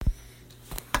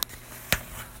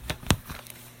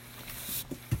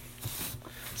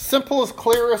simplest,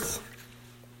 clearest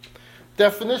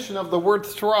definition of the word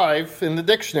thrive in the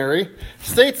dictionary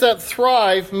states that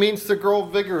thrive means to grow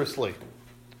vigorously.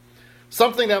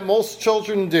 Something that most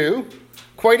children do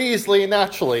quite easily and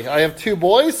naturally. I have 2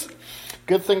 boys.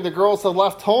 Good thing the girls have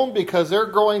left home because they're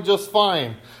growing just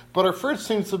fine. But our fridge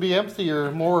seems to be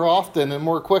emptier more often and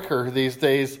more quicker these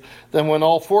days than when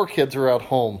all 4 kids are at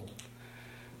home.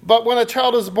 But when a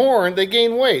child is born, they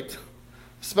gain weight.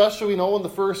 Especially, in the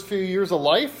first few years of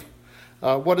life.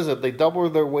 They double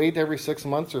their weight every 6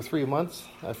 months or 3 months.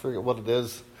 I forget what it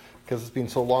is because it's been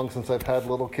so long since I've had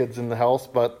little kids in the house.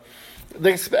 But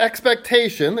the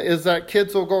expectation is that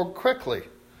kids will grow quickly.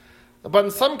 But in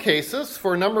some cases,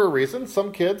 for a number of reasons,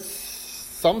 some kids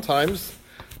sometimes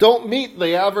don't meet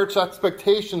the average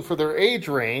expectation for their age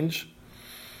range.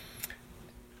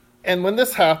 And when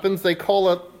this happens, they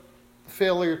call it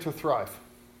failure to thrive.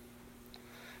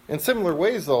 In similar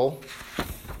ways, though,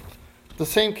 the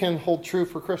same can hold true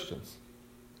for Christians.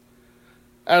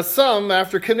 As some,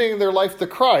 after committing their life to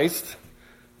Christ,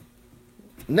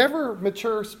 never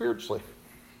mature spiritually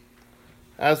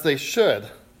as they should.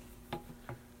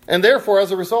 And therefore,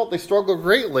 as a result, they struggle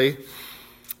greatly.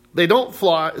 They don't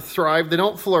thrive, they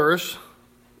don't flourish,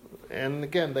 and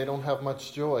again, they don't have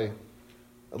much joy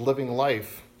of living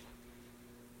life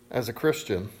as a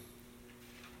Christian.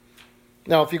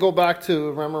 Now, if you go back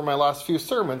to, remember my last few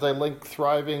sermons, I linked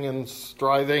thriving and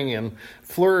striving and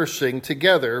flourishing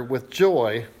together with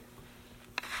joy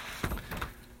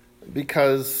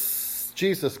because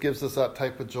Jesus gives us that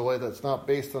type of joy that's not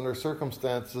based on our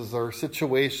circumstances or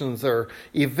situations or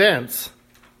events,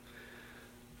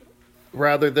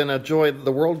 rather than a joy that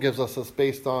the world gives us that's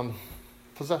based on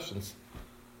possessions,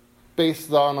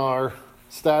 based on our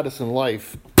status in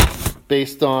life,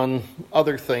 based on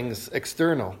other things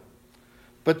external.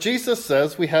 But Jesus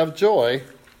says we have joy,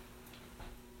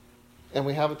 and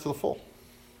we have it to the full.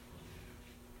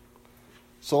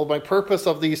 So my purpose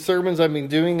of these sermons I've been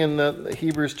doing in the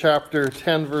Hebrews chapter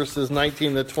 10, verses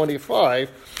 19 to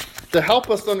 25, to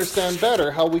help us understand better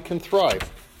how we can thrive,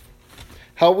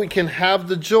 how we can have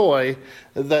the joy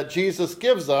that Jesus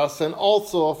gives us, and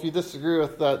also, if you disagree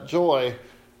with that joy,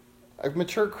 a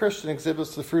mature Christian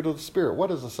exhibits the fruit of the Spirit.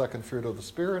 What is the second fruit of the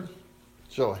Spirit?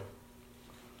 Joy.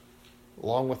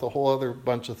 Along with a whole other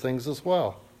bunch of things as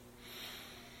well.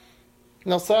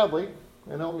 Now, sadly,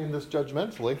 I don't mean this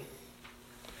judgmentally,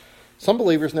 some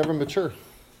believers never mature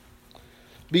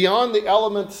beyond the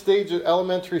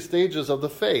elementary stages of the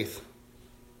faith.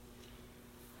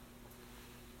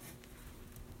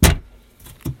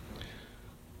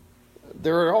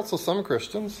 There are also some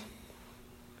Christians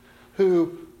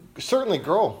who certainly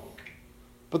grow,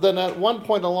 but then at one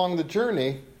point along the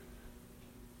journey,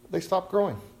 they stop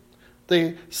growing.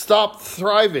 They stop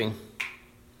thriving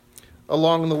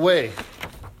along the way.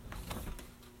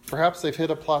 Perhaps they've hit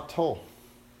a plateau.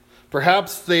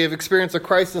 Perhaps they have experienced a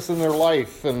crisis in their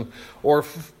life, or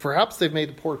perhaps they've made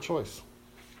a poor choice.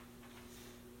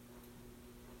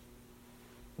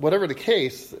 Whatever the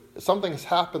case, something has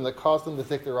happened that caused them to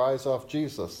take their eyes off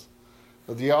Jesus,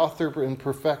 the author and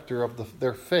perfecter of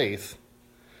their faith,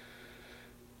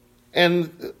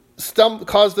 and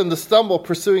caused them to stumble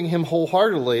pursuing him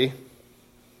wholeheartedly.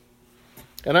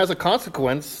 And as a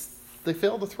consequence, they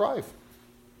fail to thrive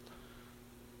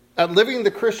at living the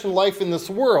Christian life in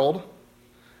this world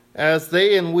as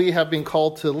they and we have been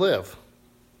called to live.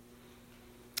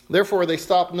 Therefore, they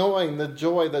stop knowing the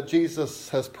joy that Jesus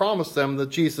has promised them, that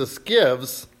Jesus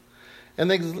gives, and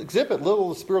they exhibit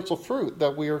little of the spiritual fruit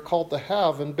that we are called to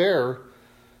have and bear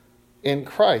in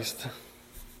Christ.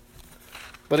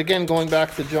 But again, going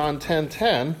back to John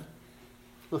 10:10,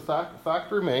 the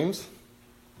fact remains,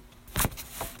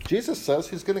 Jesus says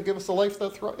he's going to give us a life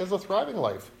that is a thriving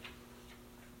life.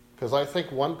 Because I think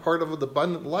one part of the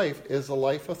abundant life is a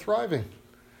life of thriving.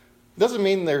 It doesn't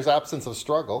mean there's absence of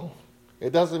struggle.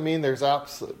 It doesn't mean there's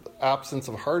absence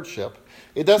of hardship.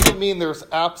 It doesn't mean there's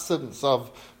absence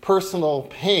of personal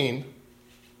pain.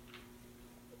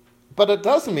 But it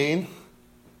does mean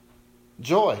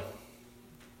joy.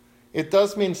 It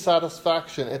does mean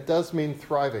satisfaction. It does mean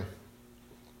thriving.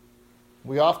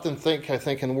 We often think, I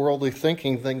think, in worldly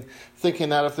thinking that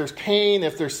if there's pain,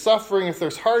 if there's suffering, if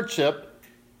there's hardship,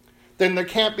 then there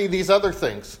can't be these other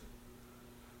things.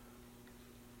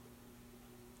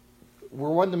 We're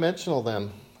one-dimensional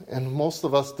then, and most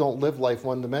of us don't live life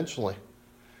one-dimensionally.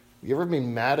 You ever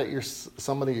been mad at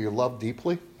somebody you love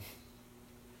deeply?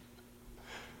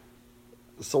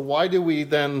 So why do we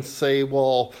then say,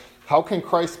 well, how can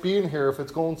Christ be in here if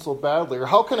it's going so badly? Or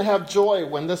how can I have joy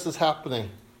when this is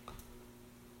happening?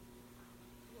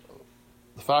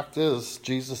 The fact is,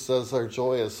 Jesus says our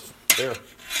joy is there.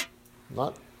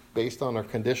 not based on our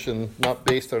condition, not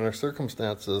based on our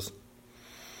circumstances.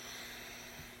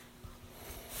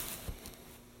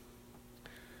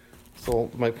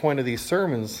 So my point of these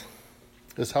sermons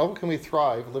is, how can we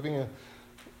thrive living a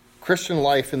Christian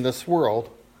life in this world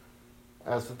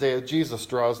as the day of Jesus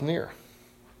draws near?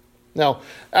 Now,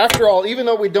 after all, even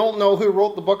though we don't know who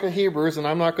wrote the book of Hebrews, and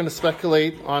I'm not going to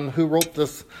speculate on who wrote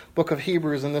this book of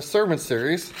Hebrews in this sermon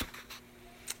series,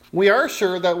 we are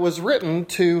sure that it was written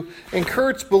to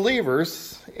encourage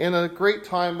believers in a great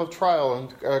time of trial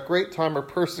and a great time of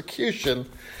persecution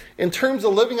in terms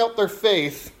of living out their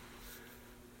faith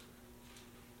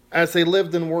as they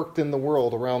lived and worked in the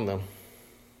world around them.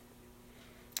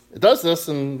 It does this,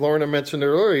 and Lorna mentioned it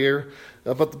earlier,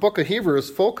 but the book of Hebrews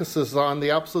focuses on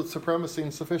the absolute supremacy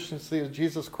and sufficiency of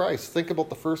Jesus Christ. Think about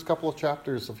the first couple of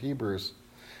chapters of Hebrews.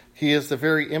 He is the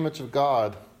very image of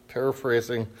God,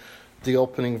 paraphrasing the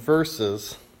opening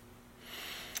verses.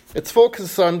 It's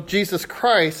focused on Jesus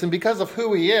Christ, and because of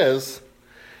who he is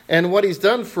and what he's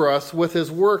done for us with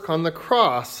his work on the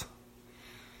cross.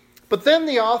 But then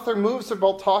the author moves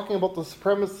about talking about the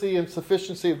supremacy and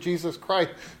sufficiency of Jesus Christ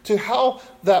to how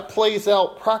that plays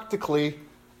out practically,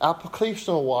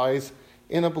 applicational-wise,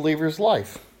 in a believer's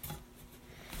life.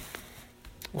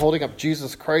 Holding up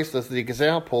Jesus Christ as the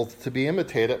example to be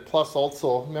imitated, plus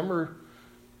also, remember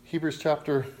Hebrews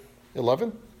chapter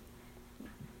 11?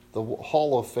 The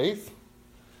hall of faith?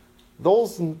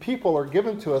 Those people are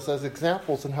given to us as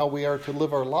examples in how we are to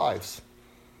live our lives.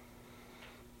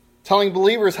 Telling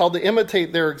believers how to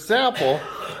imitate their example.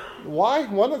 Why?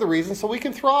 One of the reasons, so we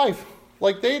can thrive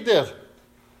like they did.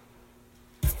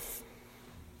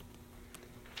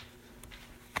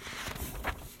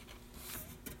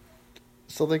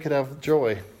 So they could have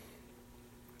joy.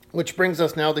 Which brings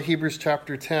us now to Hebrews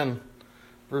chapter 10,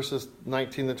 verses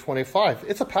 19 to 25.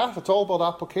 It's a path. It's all about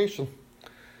application.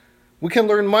 We can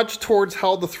learn much towards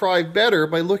how to thrive better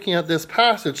by looking at this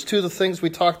passage. Two of the things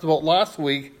we talked about last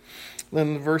week,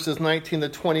 in verses 19 to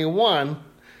 21,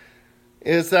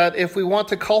 is that if we want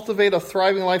to cultivate a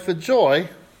thriving life of joy,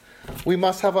 we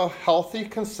must have a healthy,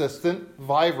 consistent,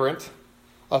 vibrant,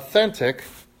 authentic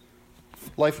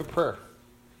life of prayer.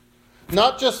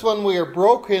 Not just when we are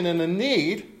broken and in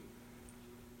need,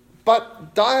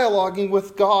 but dialoguing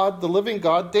with God, the living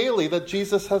God, daily, that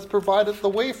Jesus has provided the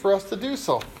way for us to do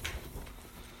so.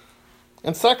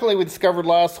 And secondly, we discovered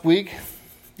last week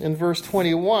in verse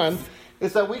 21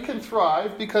 is that we can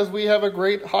thrive because we have a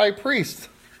great high priest.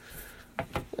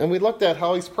 And we looked at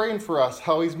how he's praying for us,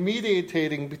 how he's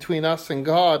mediating between us and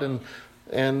God,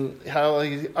 and how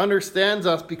he understands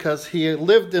us because he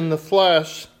lived in the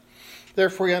flesh.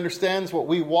 Therefore, he understands what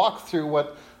we walk through,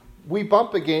 what we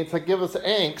bump against that give us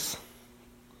angst.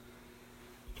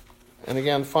 And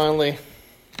again, finally,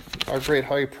 our great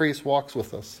high priest walks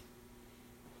with us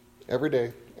every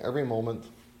day, every moment,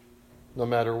 no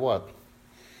matter what.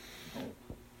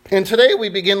 And today we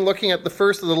begin looking at the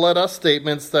first of the let us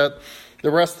statements that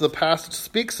the rest of the passage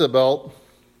speaks about,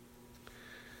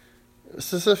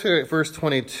 specifically at verse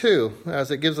 22,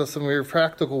 as it gives us some very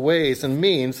practical ways and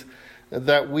means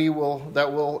that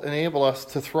will enable us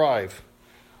to thrive.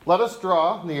 Let us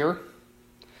draw near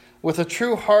with a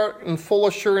true heart and full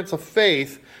assurance of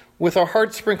faith, with our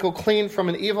hearts sprinkled clean from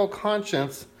an evil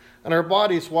conscience and our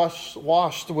bodies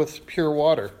washed with pure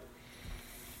water.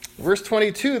 Verse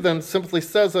 22 then simply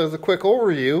says, as a quick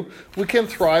overview, we can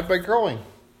thrive by growing,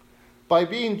 by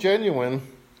being genuine,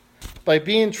 by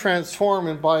being transformed,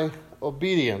 and by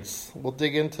obedience. We'll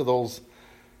dig into those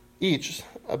each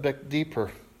a bit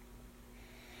deeper.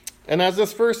 And as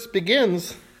this verse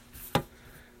begins,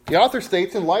 the author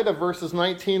states, in light of verses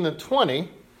 19 to 20,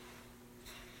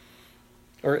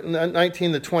 or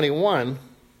 19 to 21,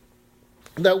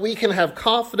 that we can have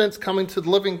confidence coming to the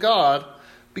living God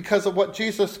because of what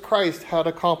Jesus Christ had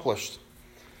accomplished.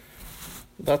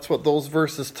 That's what those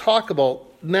verses talk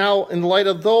about. Now, in light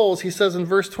of those, he says in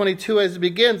verse 22 as he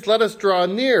begins, let us draw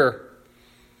near.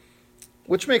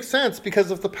 Which makes sense,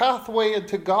 because if the pathway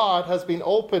into God has been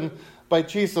opened by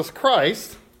Jesus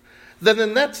Christ, then the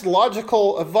next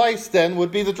logical advice then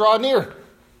would be to draw near.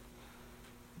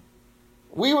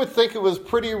 We would think it was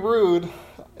pretty rude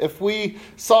if we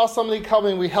saw somebody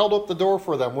coming, we held up the door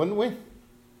for them, wouldn't we?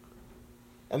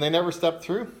 And they never stepped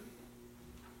through?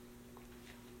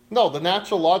 No, the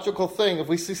natural, logical thing, if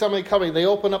we see somebody coming, they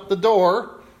open up the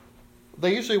door,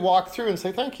 they usually walk through and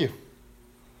say, thank you.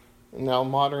 Now,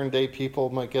 modern day people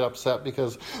might get upset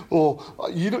because,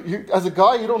 as a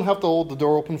guy, you don't have to hold the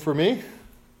door open for me.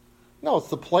 No, it's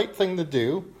the polite thing to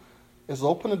do is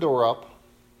open the door up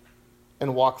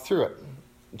and walk through it.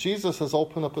 Jesus has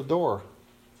opened up the door.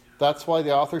 That's why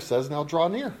the author says, now draw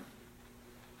near.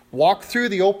 Walk through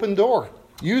the open door.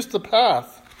 Use the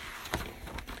path.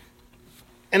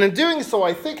 And in doing so,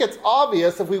 I think it's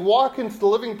obvious if we walk into the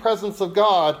living presence of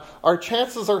God, our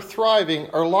chances of thriving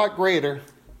are a lot greater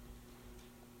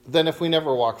than if we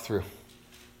never walk through.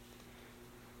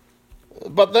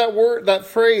 But that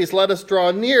phrase, let us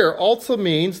draw near, also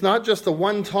means not just a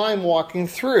one-time walking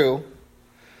through,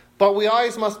 but we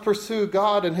always must pursue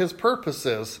God and his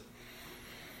purposes.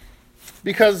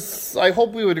 Because I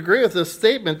hope we would agree with this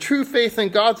statement, true faith in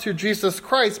God through Jesus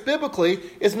Christ, biblically,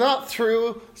 is not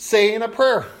through saying a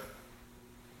prayer.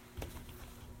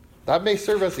 That may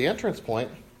serve as the entrance point.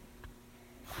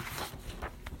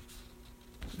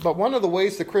 But one of the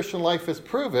ways the Christian life is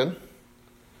proven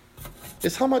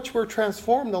is how much we're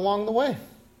transformed along the way.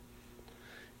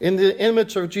 In the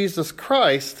image of Jesus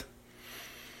Christ,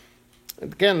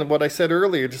 again, what I said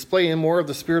earlier, displaying more of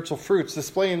the spiritual fruits,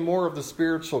 displaying more of the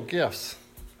spiritual gifts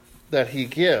that he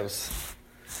gives.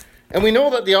 And we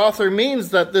know that the author means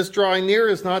that this drawing near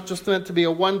is not just meant to be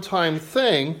a one-time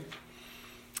thing,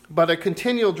 but a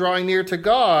continual drawing near to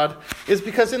God, is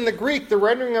because in the Greek, the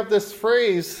rendering of this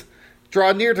phrase,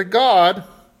 draw near to God,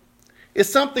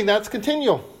 is something that's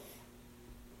continual.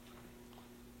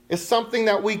 It's something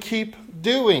that we keep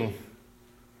doing.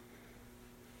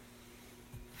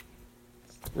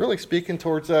 Really speaking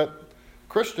towards that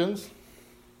Christians,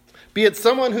 be it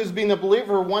someone who's been a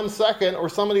believer 1 second or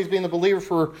somebody who's been a believer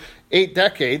for 8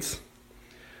 decades,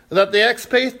 that the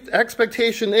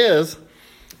expectation is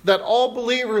that all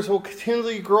believers will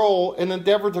continually grow and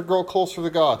endeavor to grow closer to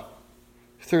God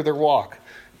through their walk,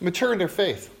 mature in their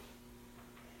faith.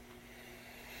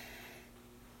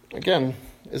 Again,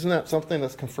 isn't that something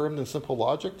that's confirmed in simple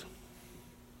logic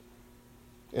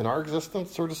in our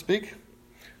existence, so to speak?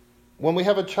 When we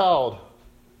have a child,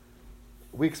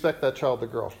 we expect that child to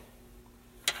grow.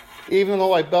 Even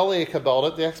though I bellyache about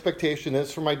it, the expectation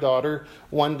is for my daughter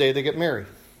one day to get married.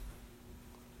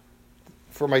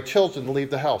 For my children to leave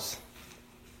the house.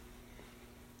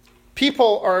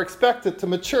 People are expected to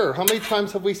mature. How many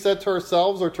times have we said to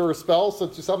ourselves or to our spouse or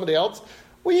to somebody else,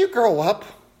 will you grow up?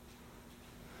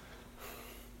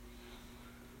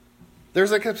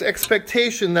 There's an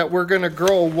expectation that we're going to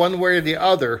grow one way or the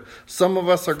other. Some of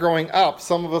us are growing up.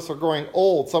 Some of us are growing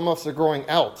old. Some of us are growing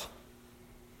out.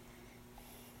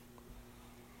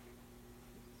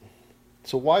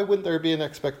 So why wouldn't there be an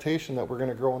expectation that we're going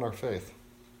to grow in our faith?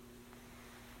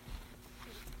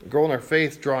 Grow in our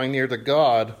faith, drawing near to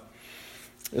God,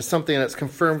 is something that's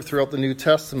confirmed throughout the New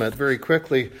Testament. Very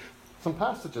quickly, some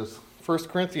passages. 1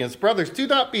 Corinthians. Brothers, do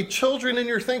not be children in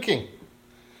your thinking.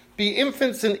 Be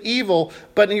infants in evil,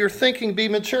 but in your thinking be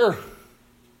mature.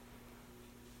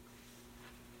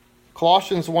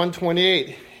 Colossians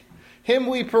 1:28. Him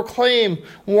we proclaim,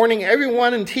 warning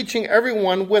everyone and teaching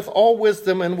everyone with all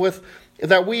wisdom, and with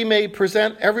that we may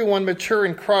present everyone mature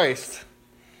in Christ.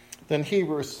 Then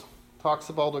Hebrews talks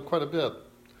about it quite a bit.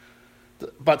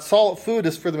 But solid food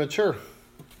is for the mature.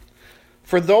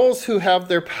 For those who have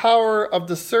their power of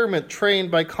discernment trained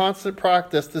by constant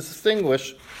practice to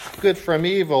distinguish good from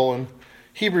evil. And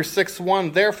Hebrews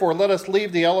 6:1, therefore let us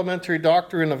leave the elementary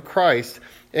doctrine of Christ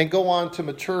and go on to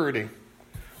maturity,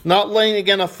 not laying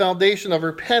again a foundation of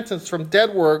repentance from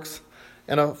dead works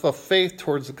and of faith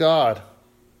towards God.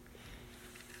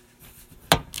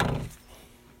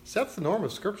 So that's the norm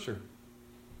of Scripture.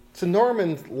 It's a norm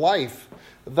in life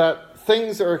that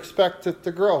things are expected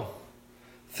to grow.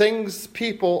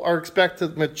 People are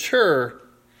expected to mature.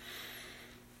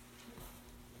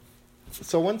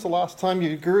 So when's the last time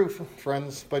you grew,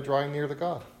 friends, by drawing near to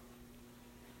God?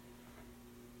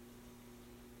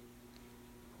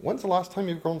 When's the last time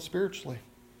you've grown spiritually?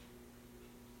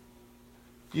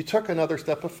 You took another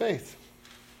step of faith.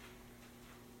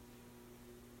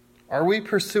 Are we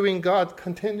pursuing God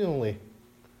continually?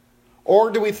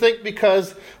 Or do we think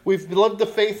because we've lived the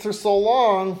faith for so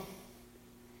long,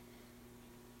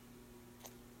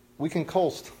 we can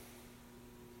coast?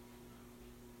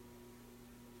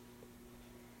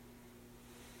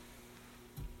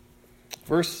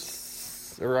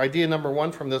 Idea number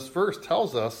 1 from this verse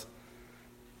tells us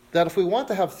that if we want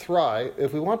to thrive,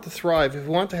 if we want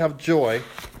to have joy,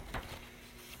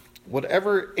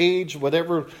 whatever age,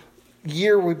 whatever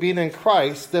year we've been in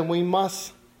Christ, then we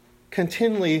must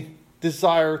continually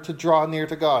desire to draw near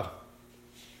to God.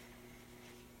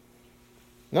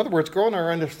 In other words, grow in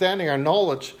our understanding, our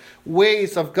knowledge,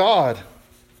 ways of God.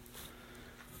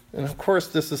 And of course,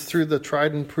 this is through the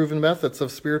tried and proven methods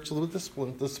of spiritual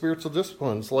discipline, the spiritual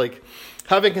disciplines, like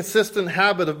having a consistent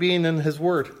habit of being in His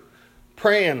Word,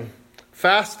 praying,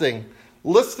 fasting,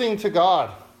 listening to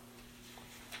God.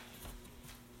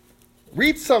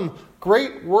 Read some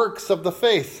great works of the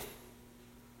faith.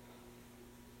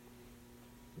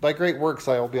 By great works,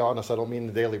 I'll be honest, I don't mean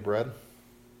the Daily Bread.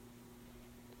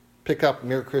 Pick up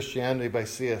Mere Christianity by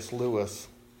C.S. Lewis.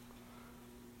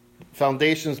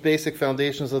 Basic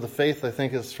Foundations of the Faith, I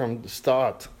think, is from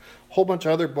Stott. A whole bunch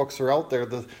of other books are out there.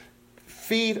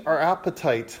 Feed our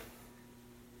appetite.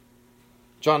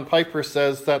 John Piper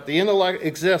says that the intellect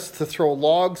exists to throw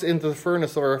logs into the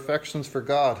furnace of our affections for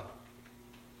God.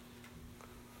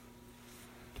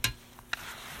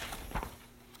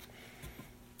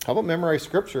 How about memorize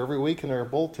Scripture? Every week in our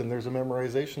bulletin, there's a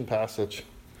memorization passage.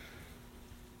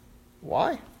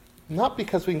 Why? Not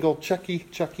because we can go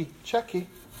checky,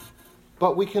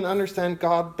 but we can understand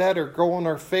God better, grow in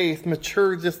our faith,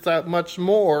 mature just that much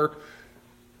more,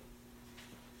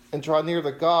 and draw near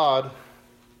to God,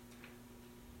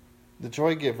 the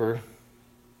joy giver,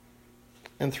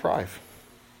 and thrive.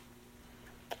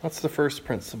 That's the first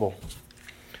principle.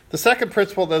 The second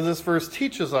principle that this verse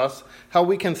teaches us how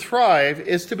we can thrive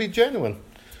is to be genuine.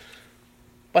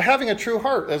 By having a true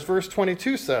heart, as verse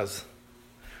 22 says.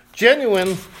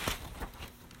 Genuine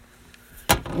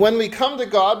when we come to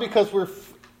God because we're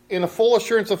in a full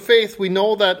assurance of faith, we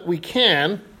know that we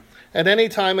can, at any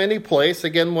time, any place,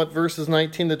 again what verses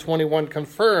 19 to 21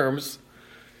 confirms,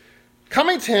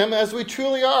 coming to Him as we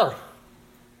truly are.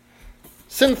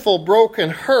 Sinful, broken,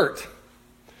 hurt.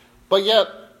 But yet,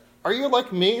 are you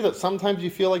like me that sometimes you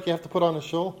feel like you have to put on a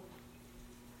show?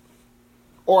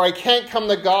 Or I can't come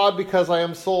to God because I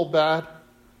am so bad.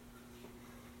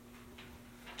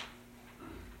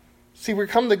 See, we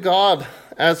come to God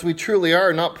as we truly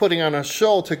are, not putting on a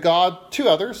show to God, to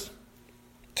others,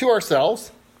 to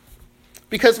ourselves.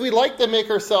 Because we like to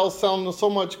make ourselves sound so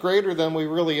much greater than we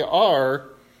really are.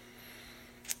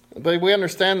 But we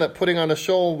understand that putting on a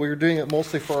show, we're doing it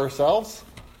mostly for ourselves.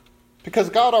 Because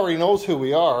God already knows who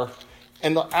we are.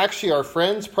 And actually our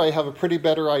friends probably have a pretty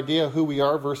better idea of who we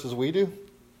are versus we do.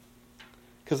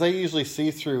 Because they usually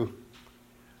see through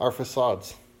our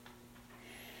facades.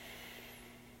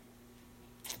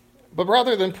 But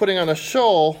rather than putting on a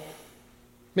show,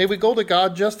 may we go to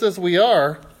God just as we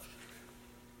are,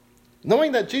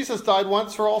 knowing that Jesus died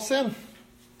once for all sin.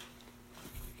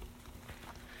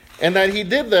 And that He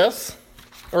did this,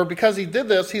 or because He did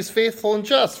this, He's faithful and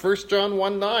just. 1 John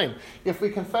 1:9. If we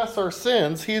confess our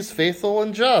sins, He is faithful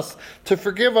and just to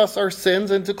forgive us our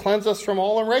sins and to cleanse us from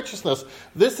all unrighteousness.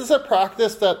 This is a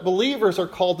practice that believers are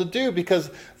called to do because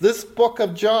this book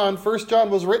of John, 1 John,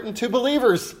 was written to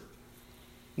believers,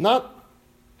 not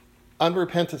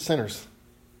unrepentant sinners.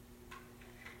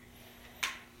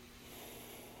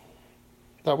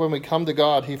 That when we come to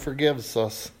God, He forgives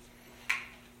us.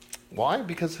 Why?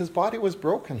 Because His body was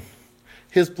broken.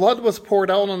 His blood was poured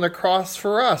out on the cross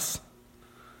for us.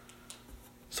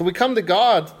 So we come to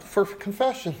God for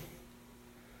confession.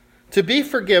 To be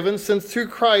forgiven, since through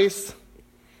Christ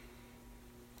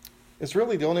is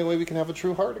really the only way we can have a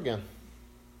true heart again.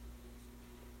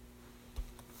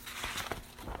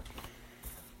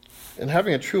 And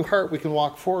having a true heart, we can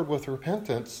walk forward with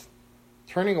repentance,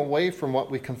 turning away from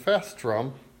what we confessed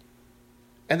from,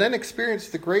 and then experience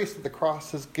the grace that the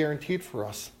cross has guaranteed for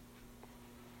us.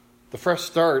 The fresh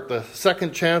start, the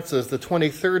second chances, the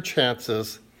 23rd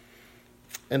chances,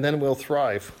 and then we'll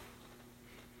thrive.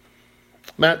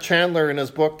 Matt Chandler, in his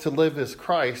book, To Live is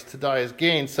Christ, To Die is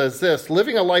Gain, says this: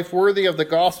 living a life worthy of the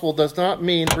gospel does not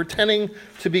mean pretending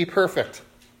to be perfect.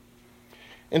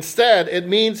 Instead, it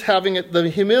means having the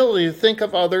humility to think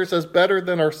of others as better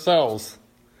than ourselves.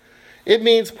 It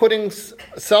means putting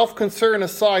self-concern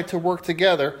aside to work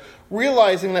together,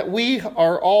 realizing that we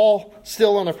are all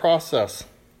still in a process.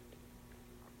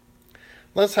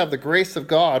 Let's have the grace of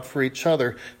God for each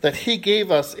other that He gave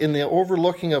us in the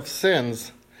overlooking of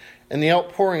sins and the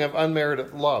outpouring of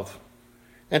unmerited love.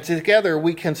 And together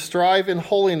we can strive in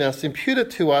holiness imputed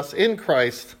to us in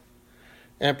Christ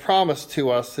and promised to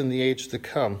us in the age to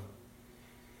come.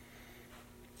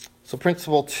 So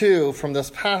principle 2 from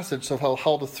this passage of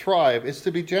how to thrive is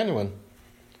to be genuine,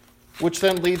 which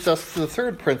then leads us to the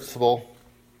third principle,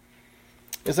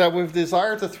 is that with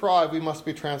desire to thrive, we must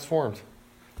be transformed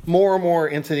more and more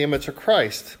into the image of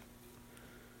Christ.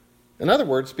 In other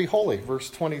words, be holy, verse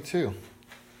 22.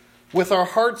 With our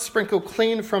hearts sprinkled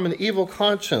clean from an evil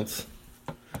conscience.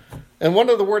 And one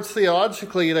of the words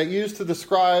theologically that used to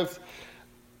describe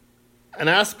an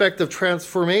aspect of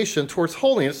transformation towards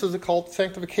holiness is called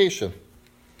sanctification.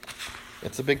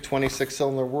 It's a big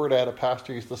 26-cylinder word I had a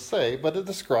pastor used to say, but it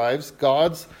describes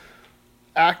God's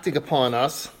acting upon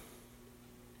us,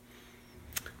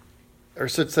 or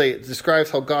should say, it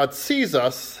describes how God sees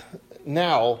us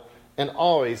now and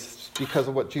always because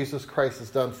of what Jesus Christ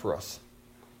has done for us.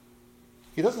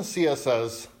 He doesn't see us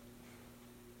as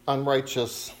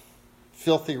unrighteous,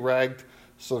 filthy, ragged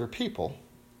sort of people.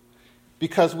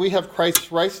 Because we have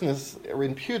Christ's righteousness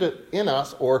imputed in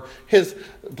us, or his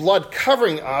blood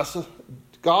covering us,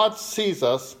 God sees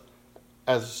us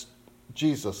as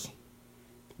Jesus,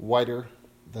 whiter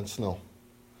than snow,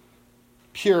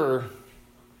 purer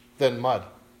than mud,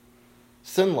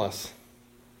 sinless.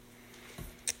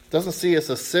 Doesn't see us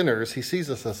as sinners, he sees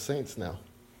us as saints now.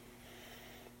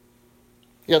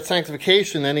 Yet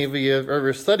sanctification, any of you have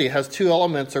ever studied, has two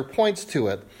elements or points to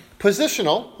it.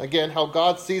 Positional, again, how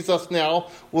God sees us now,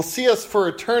 will see us for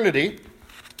eternity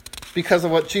because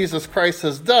of what Jesus Christ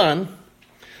has done.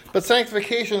 But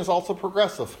sanctification is also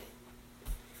progressive.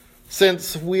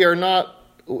 Since we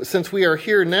are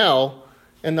here now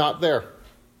and not there.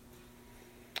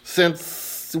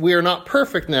 Since we are not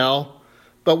perfect now,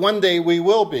 but one day we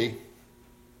will be.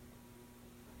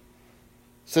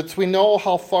 Since we know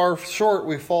how far short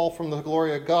we fall from the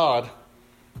glory of God,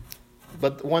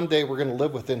 but one day we're going to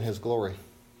live within his glory.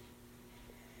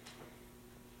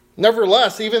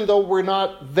 Nevertheless, even though we're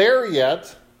not there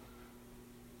yet,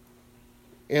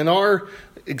 in our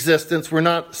existence, we're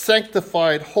not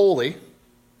sanctified holy,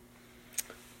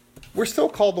 we're still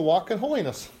called to walk in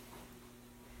holiness.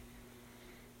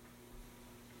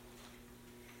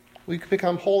 We can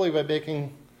become holy by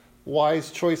making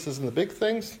wise choices in the big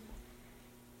things,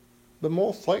 but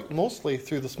mostly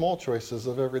through the small choices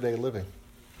of everyday living.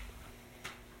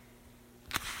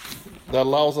 That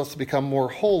allows us to become more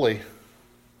holy.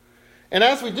 And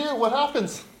as we do, what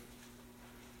happens?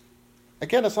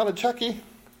 Again, it's not a Chucky.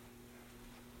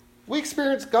 We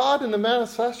experience God and the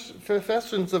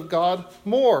manifestations of God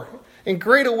more, in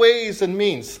greater ways and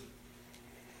means.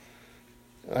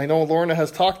 I know Lorna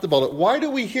has talked about it. Why do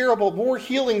we hear about more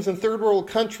healings in third world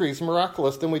countries,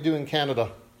 miraculous, than we do in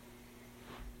Canada?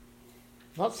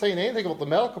 I'm not saying anything about the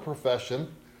medical profession,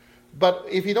 but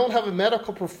if you don't have a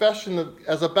medical profession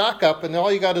as a backup and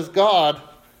all you got is God,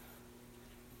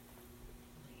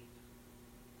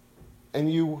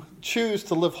 and you choose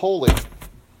to live holy,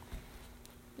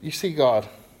 you see God.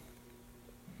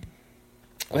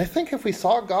 And I think if we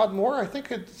saw God more, I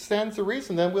think it stands to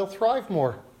reason then we'll thrive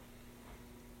more.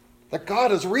 That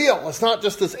God is real. It's not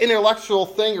just this intellectual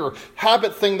thing or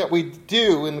habit thing that we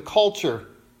do in the culture.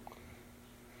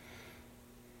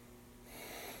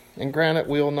 And granted,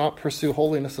 we will not pursue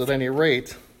holiness at any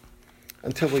rate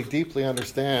until we deeply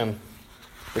understand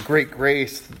the great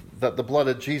grace that the blood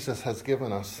of Jesus has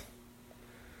given us,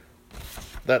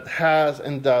 that has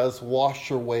and does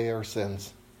wash away our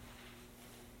sins.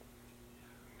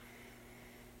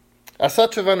 As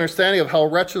such of understanding of how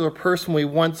wretched a person we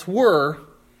once were,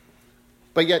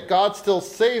 but yet God still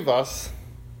save us,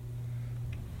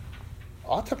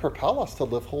 ought to propel us to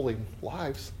live holy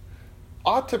lives.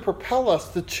 Ought to propel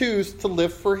us to choose to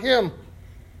live for him.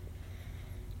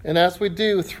 And as we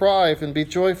do, thrive and be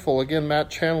joyful. Again,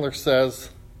 Matt Chandler says,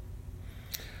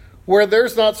 where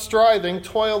there's not striving,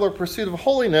 toil, or pursuit of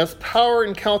holiness, power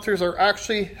encounters are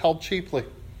actually held cheaply.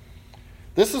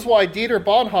 This is why Dieter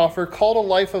Bonhoeffer called a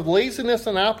life of laziness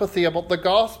and apathy about the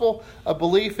gospel a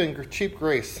belief in cheap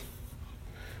grace.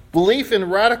 Belief in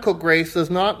radical grace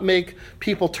does not make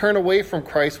people turn away from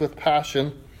Christ with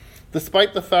passion,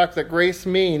 despite the fact that grace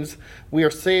means we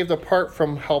are saved apart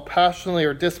from how passionately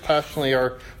or dispassionately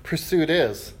our pursuit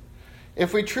is.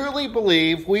 If we truly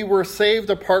believe we were saved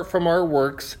apart from our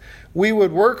works, we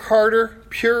would work harder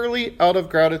purely out of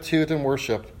gratitude and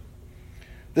worship.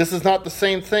 This is not the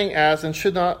same thing as, and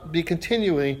should not be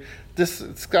continually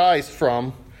disguised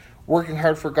from, working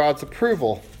hard for God's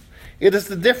approval. It is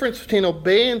the difference between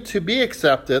obeying to be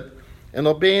accepted and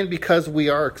obeying because we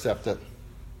are accepted.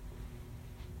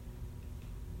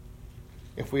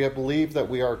 If we have believed that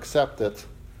we are accepted,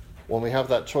 when we have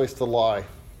that choice to lie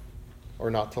or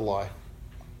not to lie,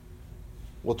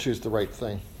 we'll choose the right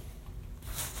thing.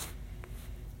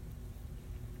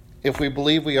 If we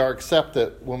believe we are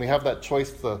accepted, when we have that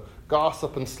choice to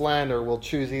gossip and slander, we'll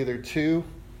choose either to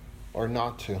or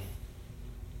not to.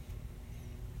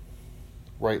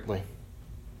 Rightly.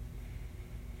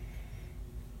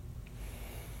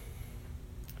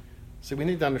 See, we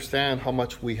need to understand how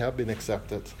much we have been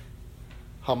accepted.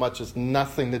 How much has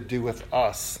nothing to do with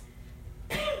us.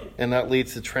 And that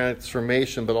leads to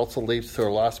transformation, but also leads to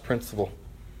our last principle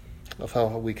of how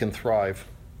we can thrive.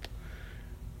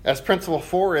 As principle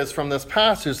 4 is from this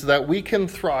passage, that we can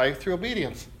thrive through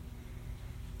obedience.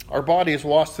 Our body is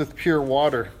washed with pure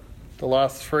water. The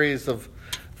last phrase of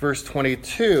verse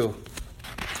 22,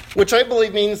 which I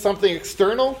believe means something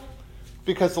external,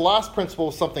 because the last principle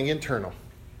is something internal.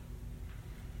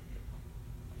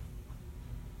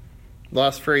 The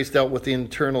last phrase dealt with the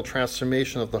internal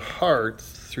transformation of the heart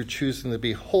through choosing to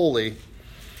be holy.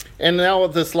 And now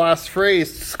with this last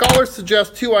phrase, scholars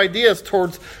suggest two ideas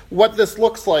towards what this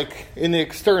looks like in the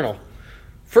external.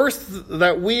 First,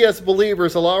 that we as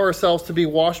believers allow ourselves to be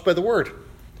washed by the Word.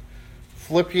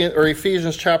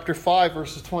 Ephesians chapter 5,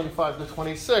 verses 25 to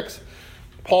 26.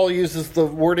 Paul uses the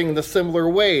wording in a similar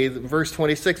way. Verse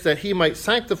 26, that he might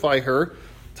sanctify her.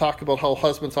 Talk about how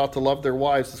husbands ought to love their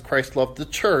wives as Christ loved the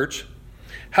church,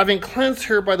 having cleansed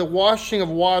her by the washing of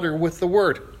water with the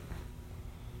word.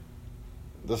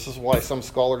 This is why some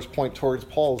scholars point towards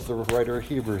Paul as the writer of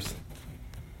Hebrews.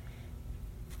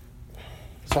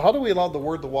 So how do we allow the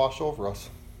word to wash over us?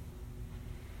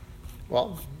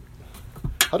 Well,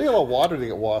 how do you allow water to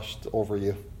get washed over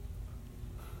you?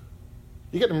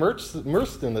 You get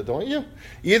immersed in it, don't you?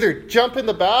 You either jump in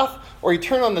the bath or you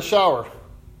turn on the shower.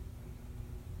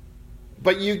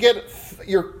 But you get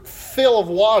your fill of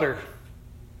water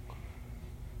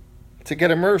to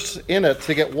get immersed in it,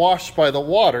 to get washed by the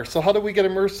water. So how do we get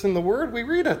immersed in the Word? We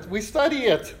read it. We study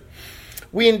it.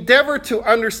 We endeavor to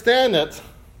understand it.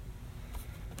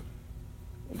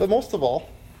 But most of all,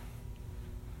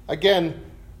 again,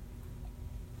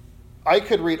 I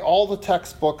could read all the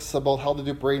textbooks about how to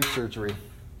do brain surgery.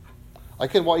 I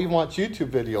could even watch YouTube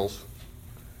videos.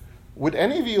 Would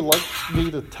any of you like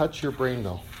me to touch your brain,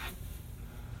 though?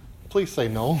 Please say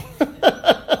no.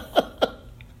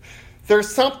 There's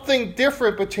something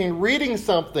different between reading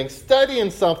something, studying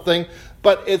something,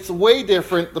 but it's way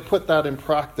different to put that in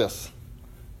practice.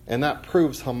 And that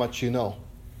proves how much you know.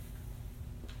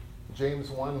 James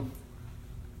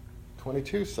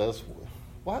 1:22 says,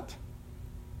 what?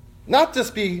 Not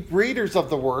just be readers of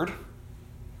the word,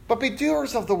 but be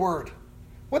doers of the word.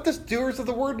 What does doers of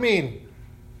the word mean?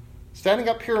 Standing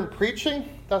up here and preaching,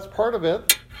 that's part of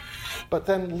it. But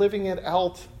then living it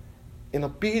out in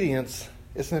obedience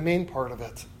is the main part of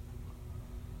it.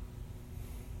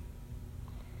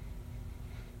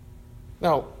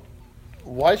 Now,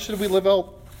 why should we live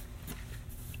out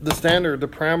the standard, the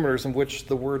parameters in which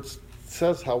the word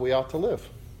says how we ought to live?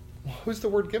 Who's the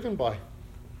word given by?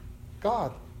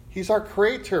 God. He's our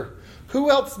creator.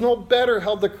 Who else know better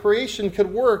how the creation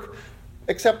could work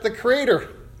except the creator?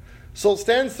 So it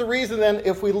stands to reason then,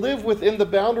 if we live within the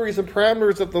boundaries and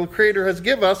parameters that the creator has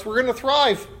given us, we're going to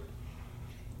thrive.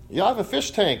 You have a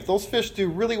fish tank. Those fish do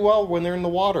really well when they're in the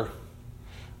water.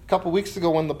 A couple weeks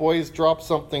ago when the boys dropped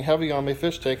something heavy on my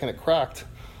fish tank and it cracked,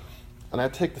 and I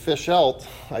had to take the fish out,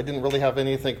 I didn't really have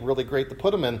anything really great to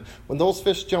put them in. When those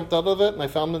fish jumped out of it and I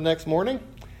found them the next morning,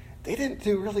 they didn't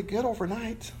do really good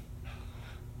overnight.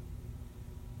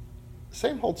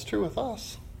 Same holds true with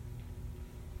us.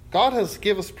 God has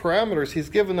given us parameters. He's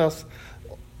given us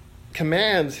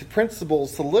commands,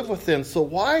 principles to live within. So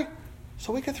why?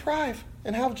 So we can thrive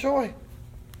and have joy.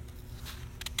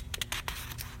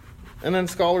 And then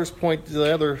scholars point to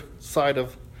the other side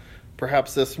of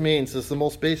perhaps this means is the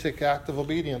most basic act of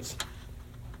obedience.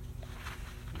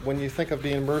 When you think of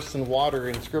being immersed in water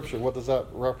in Scripture, what does that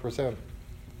represent?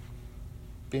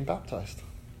 Being baptized.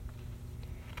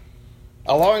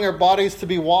 Allowing our bodies to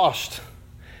be washed.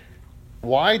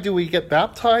 Why do we get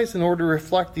baptized? In order to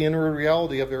reflect the inward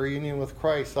reality of our union with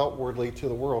Christ outwardly to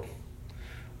the world.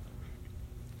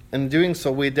 In doing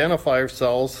so, we identify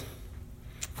ourselves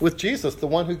with Jesus, the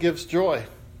one who gives joy,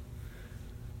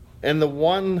 and the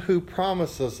one who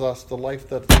promises us the life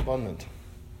that's abundant.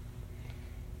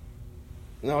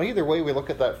 Now, either way we look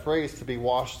at that phrase, to be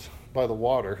washed by the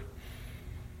water,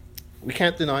 we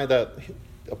can't deny that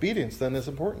obedience then is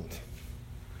important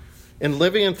in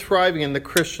living and thriving in the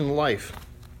Christian life.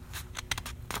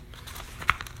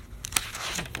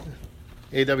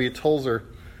 A.W. Tozer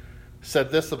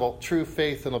said this about true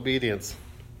faith and obedience.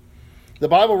 The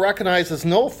Bible recognizes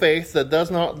no faith that does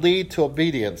not lead to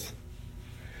obedience,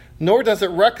 nor does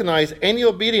it recognize any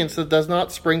obedience that does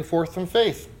not spring forth from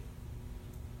faith.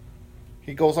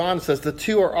 He goes on and says, the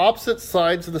two are opposite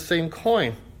sides of the same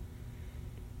coin.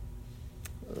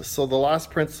 So the last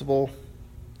principle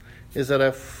is that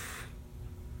if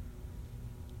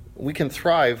we can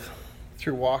thrive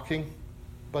through walking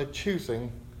by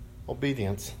choosing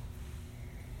obedience.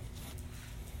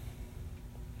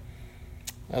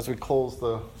 As we close,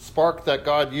 the spark that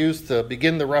God used to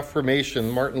begin the Reformation,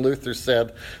 Martin Luther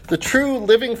said, the true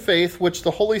living faith which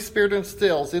the Holy Spirit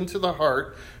instills into the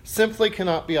heart simply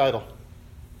cannot be idle.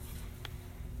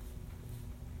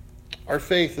 Our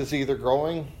faith is either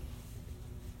growing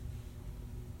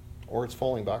or it's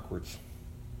falling backwards.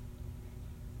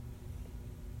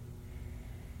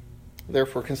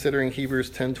 Therefore, considering Hebrews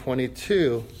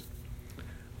 10:22,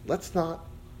 let's not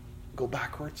go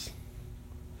backwards.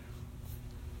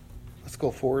 Let's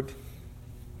go forward.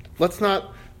 Let's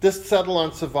not just settle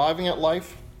on surviving at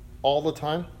life all the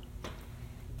time.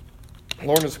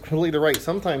 Lauren is completely right.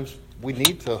 Sometimes we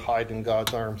need to hide in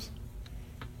God's arms.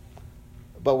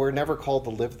 But we're never called to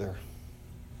live there.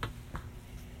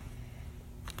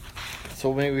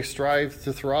 So may we strive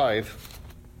to thrive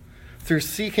through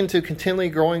seeking to continually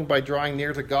growing by drawing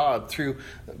near to God, through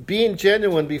being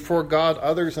genuine before God,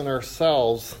 others, and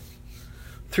ourselves,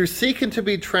 through seeking to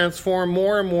be transformed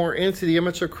more and more into the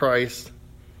image of Christ,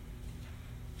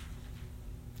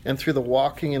 and through the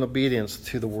walking in obedience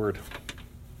to the Word.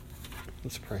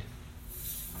 Let's pray.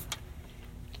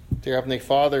 Dear Heavenly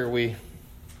Father, we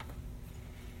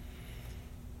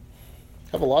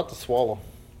have a lot to swallow.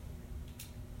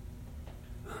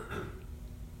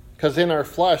 Because in our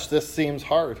flesh, this seems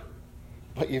hard.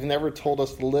 But you've never told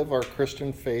us to live our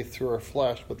Christian faith through our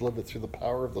flesh, but live it through the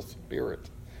power of the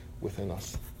Spirit within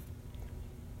us.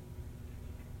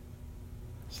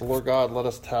 So, Lord God, let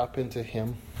us tap into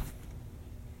Him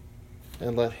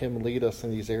and let Him lead us in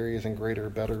these areas in greater,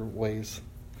 better ways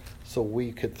so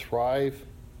we could thrive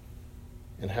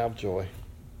and have joy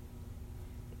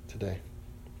today.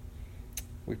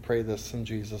 We pray this in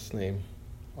Jesus' name.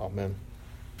 Amen.